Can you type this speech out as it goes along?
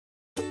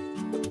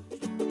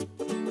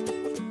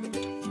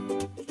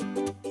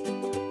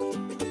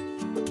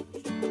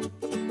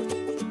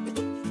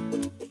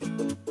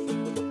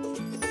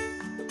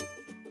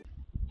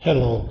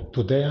Hello,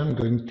 today I'm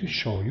going to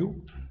show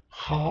you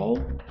how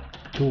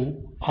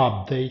to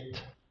update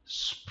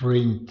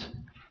Sprint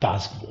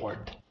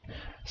Taskboard.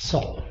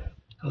 So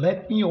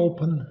let me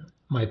open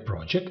my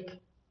project,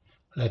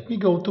 let me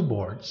go to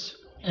boards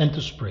and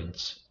to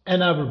sprints,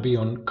 and I will be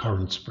on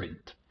current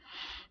sprint.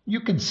 You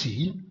can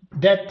see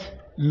that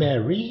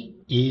Mary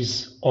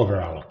is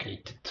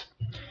overallocated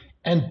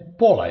and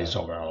Paula is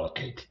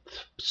overallocated.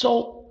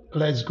 So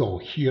let's go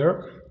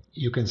here.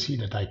 You can see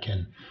that I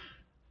can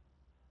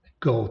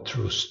go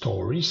through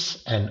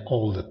stories and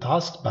all the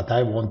tasks, but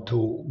I want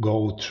to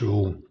go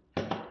through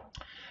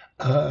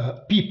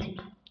people.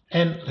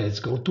 And let's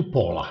go to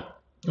Paula.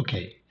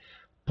 Okay,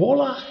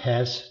 Paula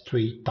has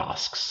 3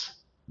 tasks.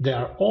 They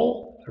are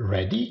all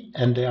ready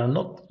and they are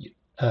not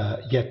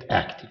yet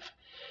active.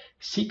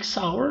 6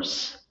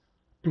 hours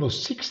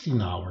plus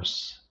 16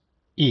 hours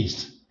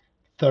is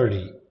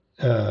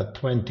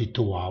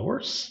 22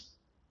 hours.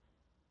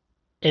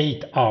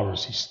 8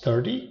 hours is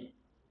 30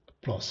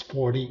 plus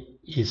 40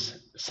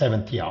 is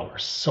 70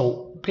 hours.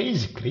 So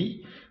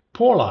basically,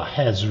 Paula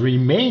has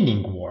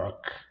remaining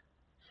work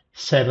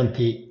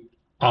 70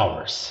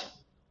 hours.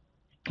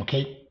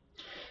 Okay,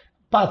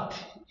 but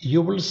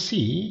you will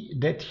see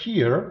that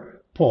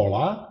here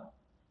Paula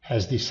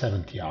has these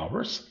 70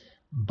 hours,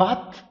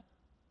 but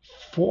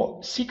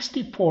for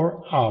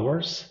 64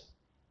 hours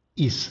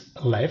is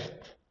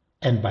left,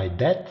 and by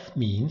that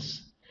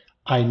means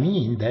I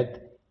mean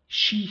that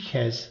she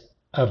has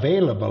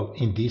available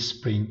in this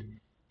sprint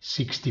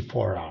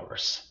 64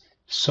 hours.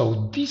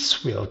 So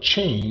this will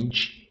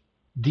change,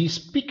 this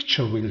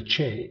picture will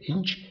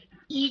change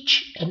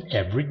each and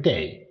every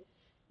day.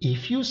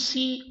 If you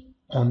see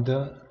on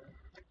the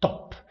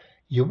top,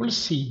 you will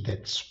see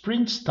that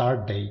sprint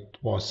start date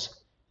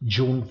was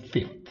June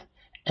 5th.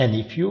 And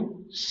if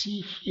you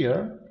see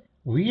here,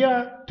 we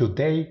are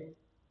today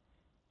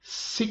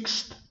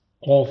 6th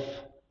of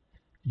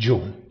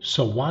June.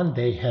 So one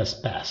day has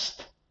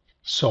passed.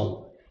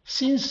 So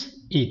since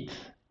it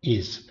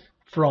is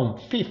from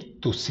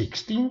 5th to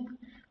 16th,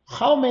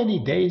 how many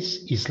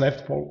days is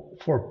left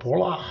for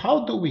Paula?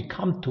 How do we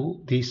come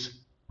to these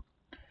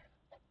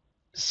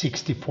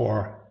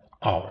 64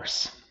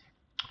 hours?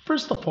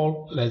 First of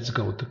all, let's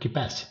go to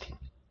capacity.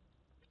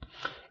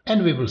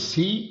 And we will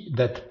see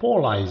that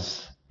Paula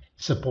is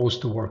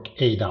supposed to work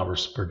 8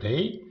 hours per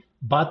day,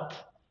 but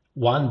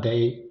one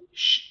day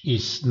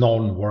is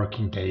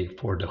non-working day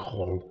for the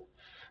whole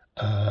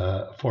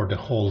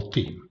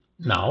team.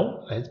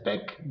 Now let's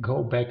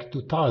go back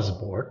to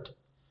Taskboard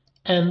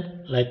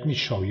and let me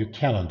show you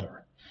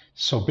calendar.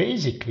 So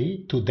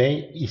basically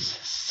today is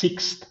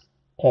 6th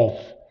of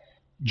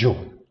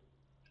June.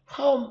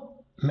 How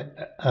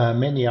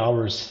many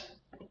hours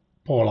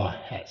Paula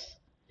has?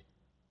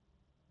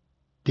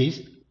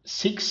 This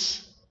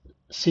 6th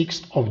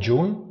of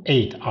June,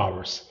 8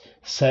 hours.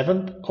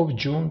 7th of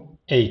June,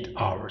 8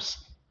 hours.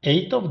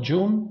 8th of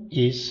June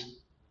is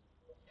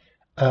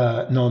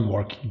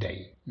non-working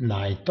day.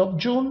 9th of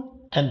June,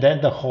 and then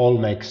the whole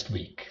next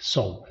week.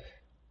 So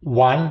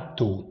 1,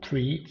 2,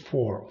 3,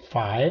 4,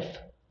 5,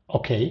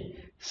 okay,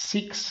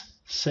 6,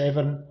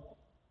 7,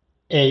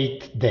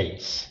 8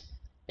 days.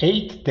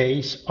 8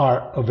 days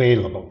are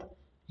available.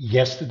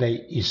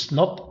 Yesterday is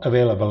not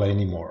available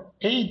anymore.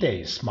 8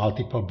 days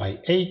multiplied by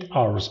 8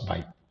 hours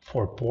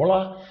for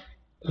Paula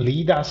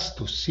lead us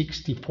to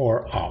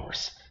 64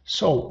 hours.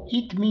 So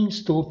it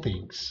means 2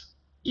 things.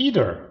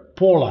 Either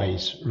Paula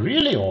is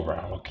really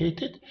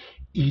overallocated,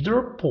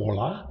 either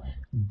Paula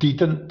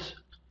didn't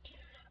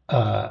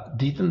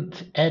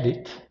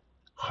edit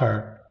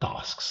her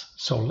tasks.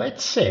 So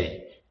let's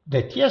say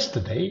that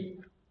yesterday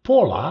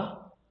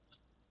Paula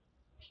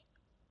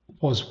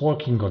was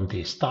working on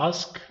this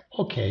task,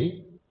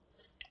 okay,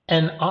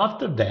 and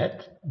after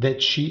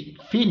that she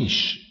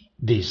finished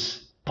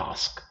this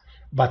task,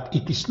 but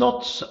it is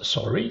not,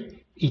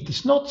 it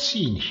is not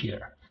seen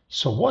here.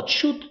 So what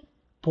should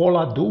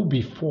Paula do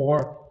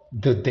before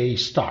the day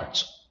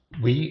starts?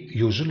 We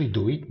usually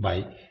do it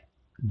by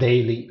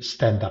daily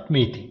stand-up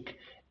meeting.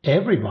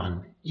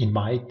 Everyone in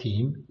my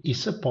team is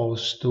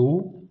supposed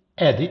to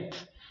edit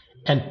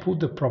and put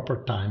the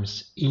proper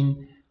times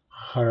in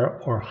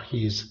her or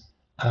his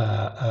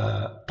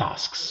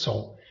tasks.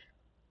 So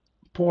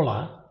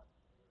Paula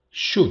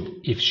should,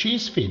 if she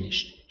is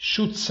finished,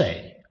 should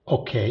say,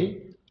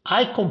 okay,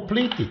 I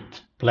completed,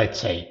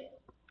 let's say,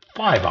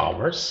 5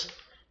 hours,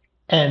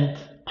 and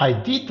I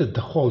did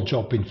the whole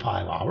job in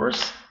 5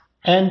 hours,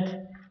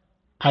 and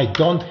I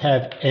don't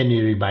have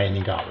any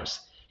remaining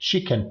hours.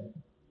 She can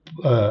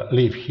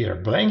leave here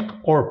blank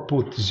or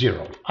put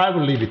 0. I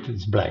will leave it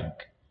as blank,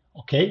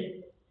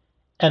 okay?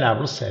 And I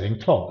will save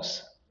and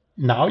close.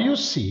 Now you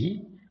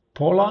see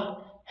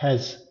Paula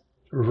has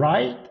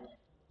right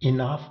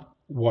enough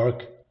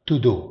work to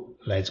do.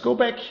 Let's go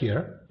back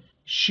here.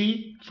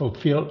 She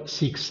fulfilled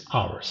 6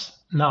 hours.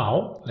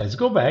 Now let's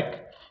go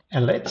back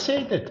and let's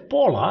say that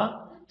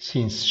Paula,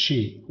 since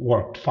she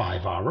worked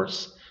 5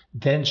 hours,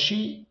 then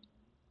she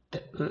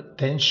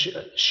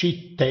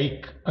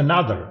take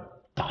another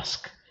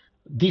task,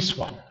 this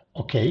one,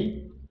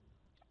 okay?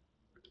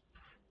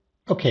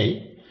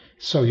 Okay,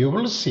 so you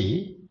will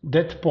see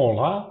that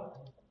Paula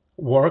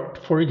worked,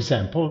 for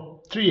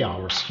example, 3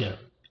 hours here.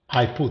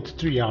 I put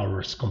 3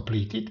 hours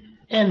completed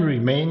and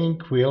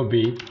remaining will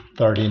be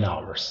 13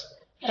 hours.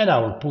 And I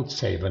will put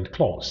save and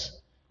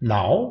close.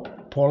 Now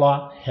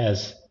Paula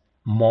has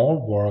more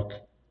work,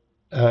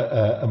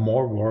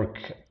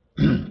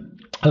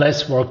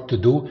 less work to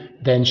do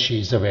than she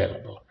is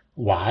available.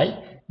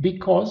 Why?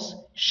 Because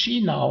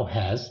she now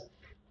has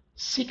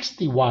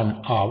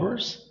 61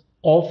 hours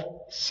of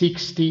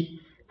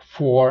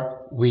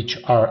 64 which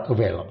are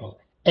available.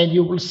 And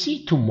you will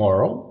see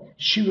tomorrow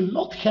she will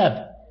not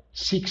have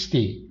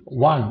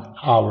 61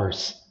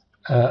 hours,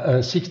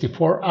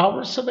 64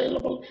 hours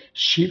available.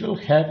 She will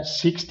have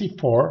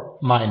 64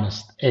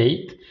 minus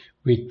 8,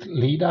 which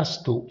lead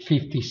us to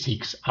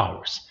 56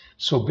 hours.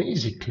 So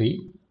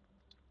basically,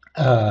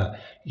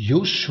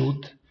 you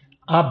should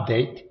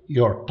update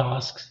your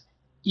tasks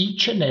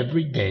each and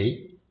every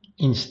day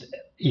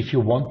if you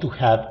want to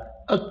have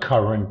a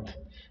current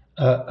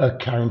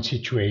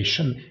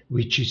situation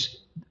which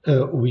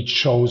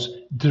shows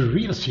the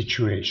real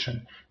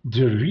situation,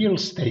 the real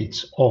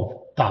states of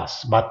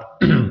tasks.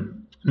 But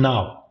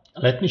now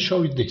let me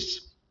show you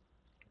this.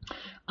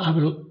 I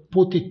will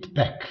put it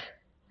back.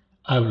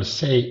 I will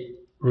say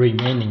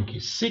remaining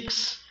is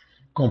 6,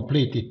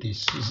 completed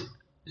is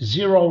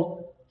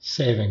 0,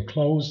 save and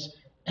close,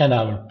 and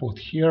I will put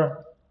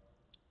here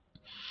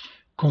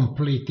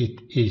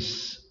completed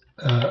is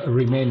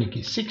remaining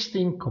is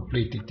 16,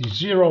 completed is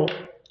 0,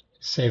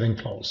 save and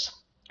close.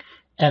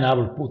 And I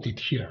will put it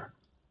here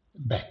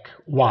back.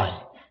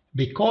 Why?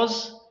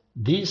 Because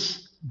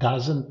this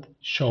doesn't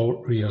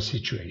show real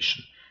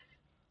situation.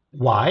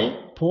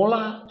 Why?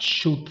 Paula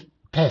should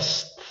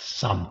test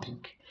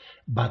something.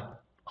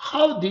 But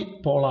how is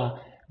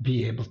Paula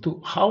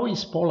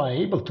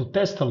able to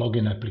test a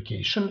login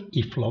application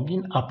if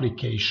login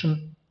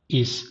application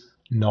is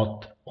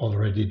not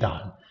already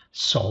done?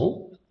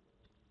 So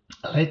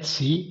let's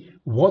see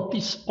what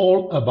is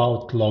all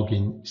about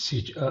login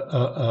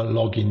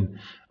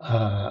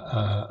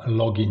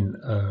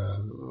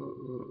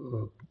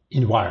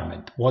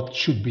environment. What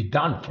should be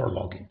done for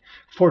login?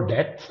 For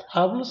that,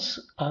 I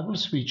will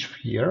switch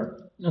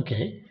here,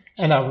 okay,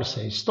 and I will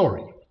say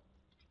story,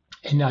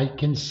 and I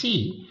can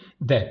see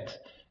that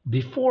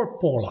before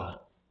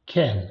Paula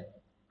can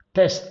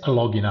test a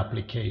login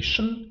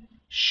application,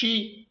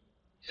 she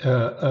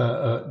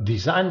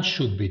design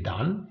should be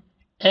done,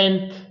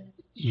 and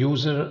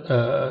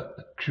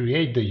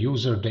create the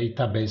user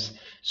database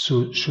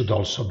should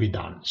also be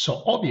done.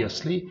 So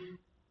obviously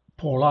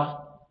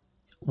Paula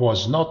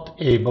was not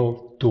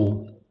able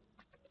to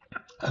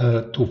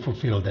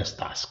fulfill this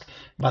task.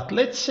 But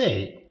let's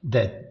say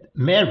that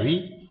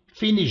Mary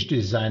finished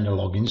design a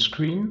login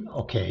screen,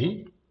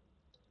 okay,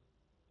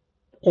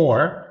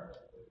 or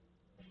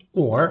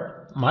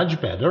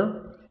much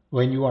better,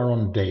 when you are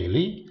on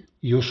daily,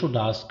 you should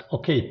ask,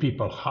 okay,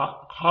 people,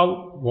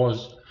 how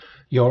was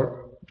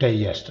your day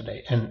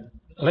yesterday? And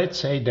let's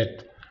say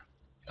that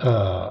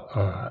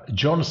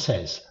John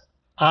says,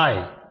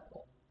 I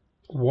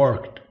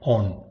worked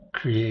on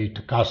create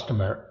a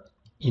customer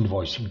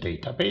invoicing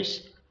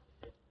database.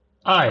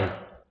 I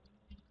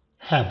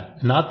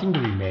have nothing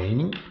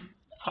remaining,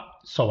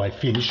 so I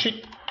finish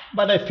it,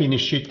 but I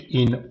finish it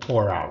in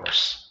 4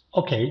 hours.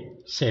 Okay,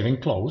 save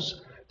and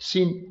close.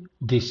 Since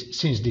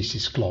this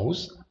is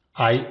closed,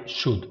 I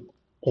should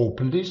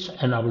open this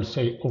and I will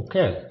say,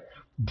 okay,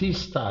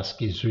 this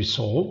task is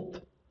resolved.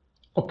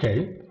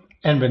 Okay,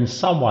 and when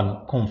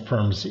someone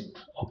confirms it,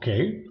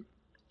 okay,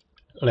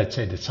 let's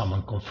say that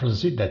someone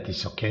confirms it, that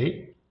is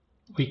okay,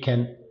 we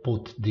can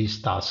put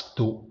this task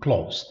to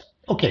closed.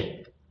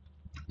 Okay,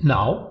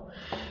 now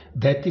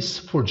that is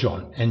for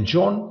John, and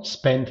John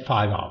spent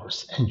 5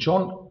 hours, and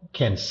John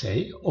can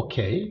say,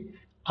 okay,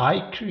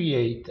 I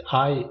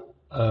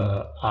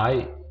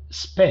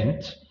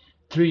spent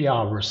 3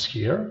 hours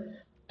here,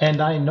 and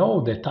I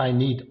know that I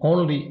need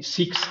only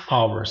 6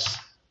 hours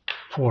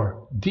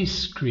for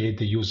this create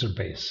the user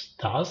base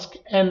task,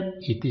 and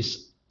it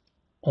is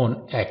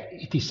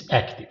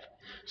active.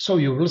 So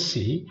you will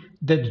see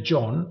that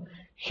John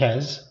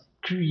has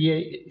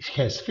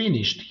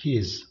finished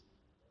his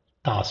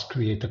task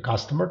create a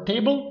customer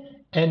table,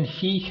 and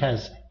he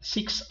has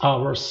 6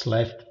 hours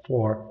left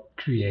for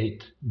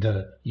create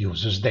the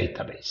users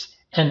database,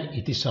 and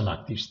it is on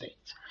active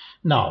state.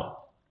 Now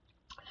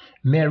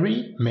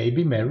maybe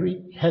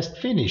Mary has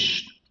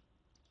finished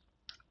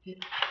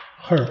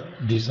her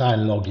design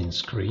login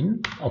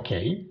screen.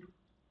 Okay,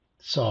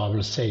 so I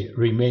will say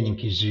remaining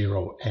is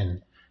 0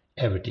 and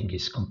everything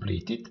is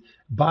completed,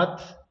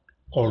 but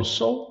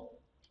also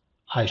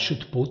I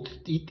should put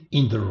it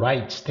in the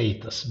right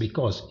status,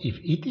 because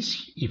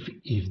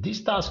if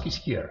this task is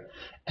here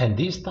and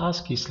this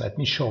task is, let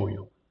me show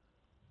you,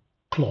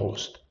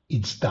 closed,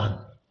 it's done.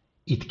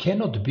 It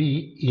cannot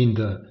be in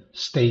the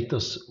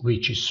status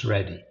which is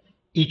ready.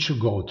 It should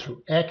go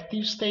through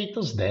active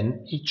status,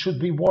 then it should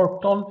be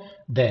worked on,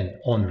 then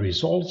on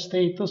resolved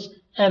status,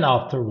 and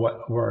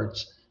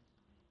afterwards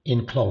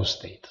in closed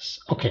status.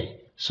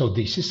 Okay, So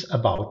this is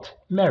about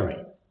Mary.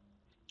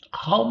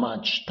 How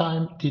much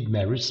time did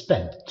Mary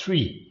spend?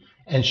 3.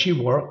 And she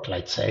worked,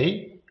 let's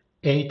say,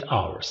 8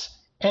 hours.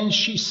 And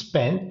she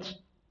spent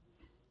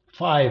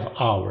 5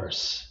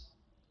 hours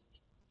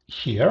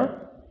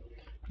here,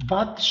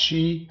 but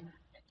she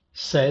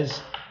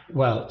says,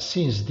 well,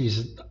 since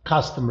this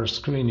customer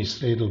screen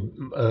is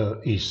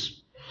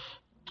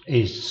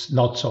is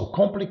not so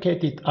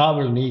complicated, I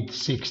will need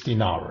 16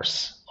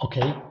 hours,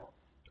 okay?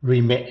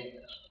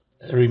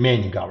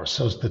 Remaining hours.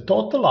 So the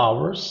total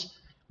hours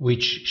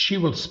which she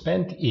will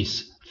spend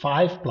is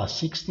 5 plus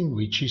 16,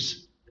 which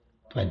is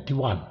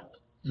 21.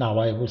 Now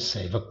I will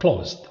save a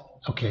closed,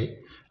 okay?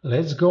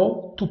 Let's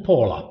go to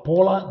Paula.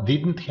 Paula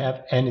didn't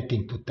have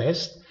anything to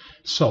test,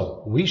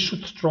 so we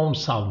should throw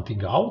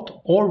something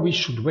out, or we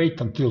should wait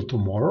until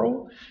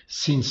tomorrow,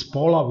 since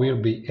Paula will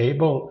be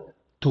able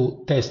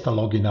to test a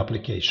login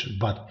application.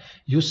 But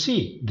you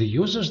see, the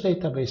users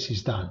database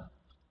is done,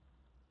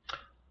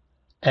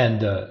 and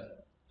the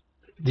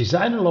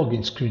designer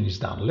login screen is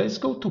done. Let's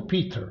go to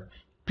Peter.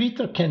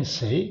 Peter can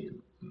say,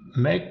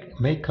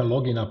 make a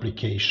login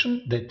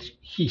application that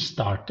he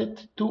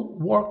started to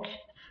work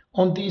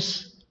on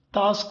this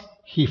task.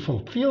 He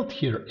fulfilled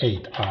here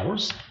 8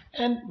 hours,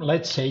 and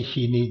let's say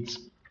he needs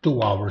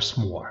 2 hours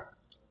more.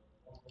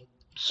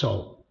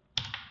 So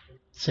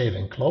save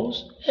and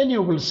close, and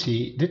you will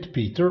see that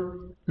Peter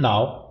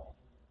now,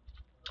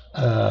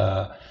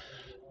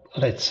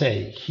 let's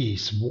say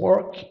his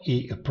work,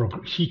 he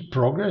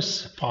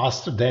progress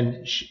faster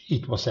than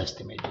it was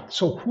estimated.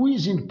 So who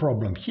is in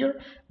problem here?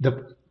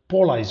 The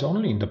Paula is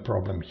only in the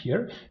problem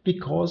here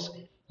because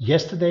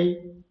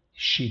yesterday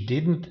she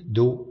didn't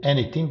do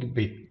anything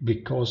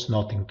because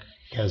nothing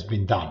has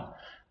been done.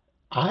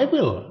 I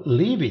will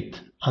leave it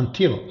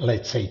until,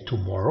 let's say,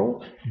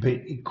 tomorrow,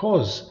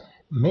 because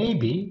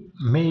maybe,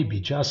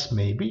 just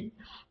maybe,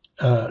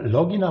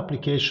 login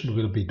application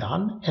will be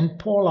done and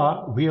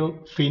Paula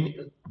will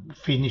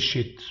finish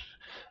it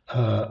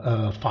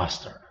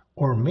faster.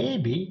 Or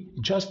maybe,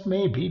 just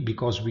maybe,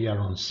 because we are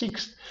on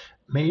 6th,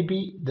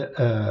 maybe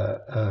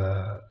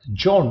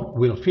John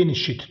will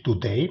finish it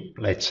today,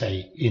 let's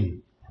say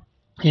in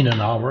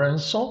an hour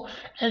and so,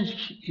 and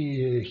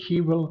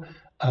he will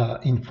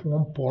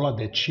inform Paula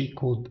that she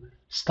could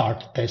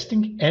start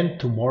testing, and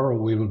tomorrow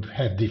we will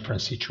have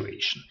different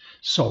situation.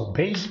 So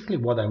basically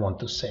what I want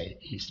to say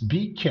is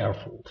be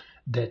careful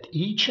that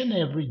each and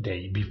every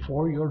day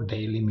before your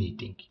daily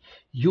meeting,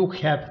 you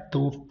have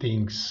 2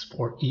 things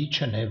for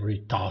each and every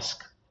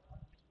task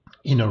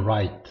in a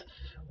right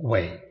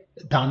way,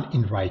 done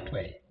in right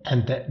way.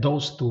 And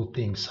those 2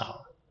 things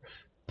are: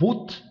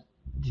 put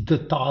the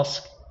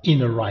task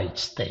in a right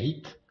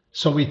state,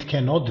 so it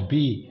cannot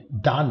be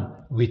done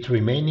with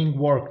remaining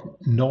work,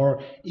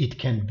 nor it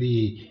can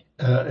be,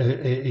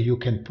 you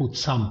can put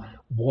some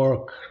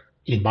work,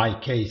 in my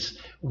case,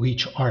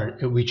 which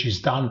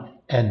is done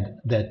and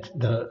that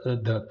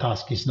the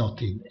task is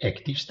not in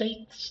active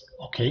states,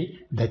 okay?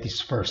 That is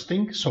first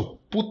thing. So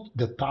put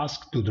the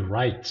task to the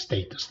right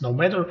status, no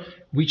matter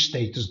which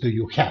status do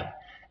you have.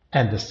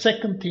 And the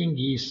second thing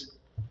is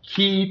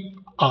keep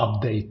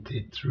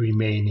updated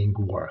remaining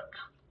work.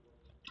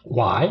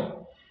 Why?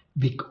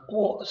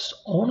 Because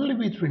only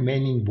with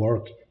remaining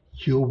work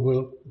you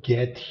will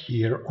get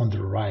here on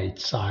the right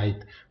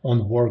side,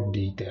 on work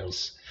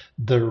details,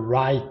 the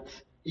right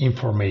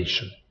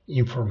information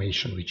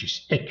which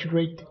is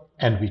accurate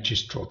and which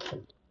is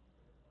truthful.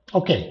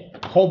 Okay,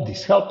 hope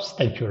this helps.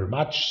 Thank you very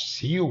much.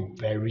 See you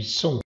very soon.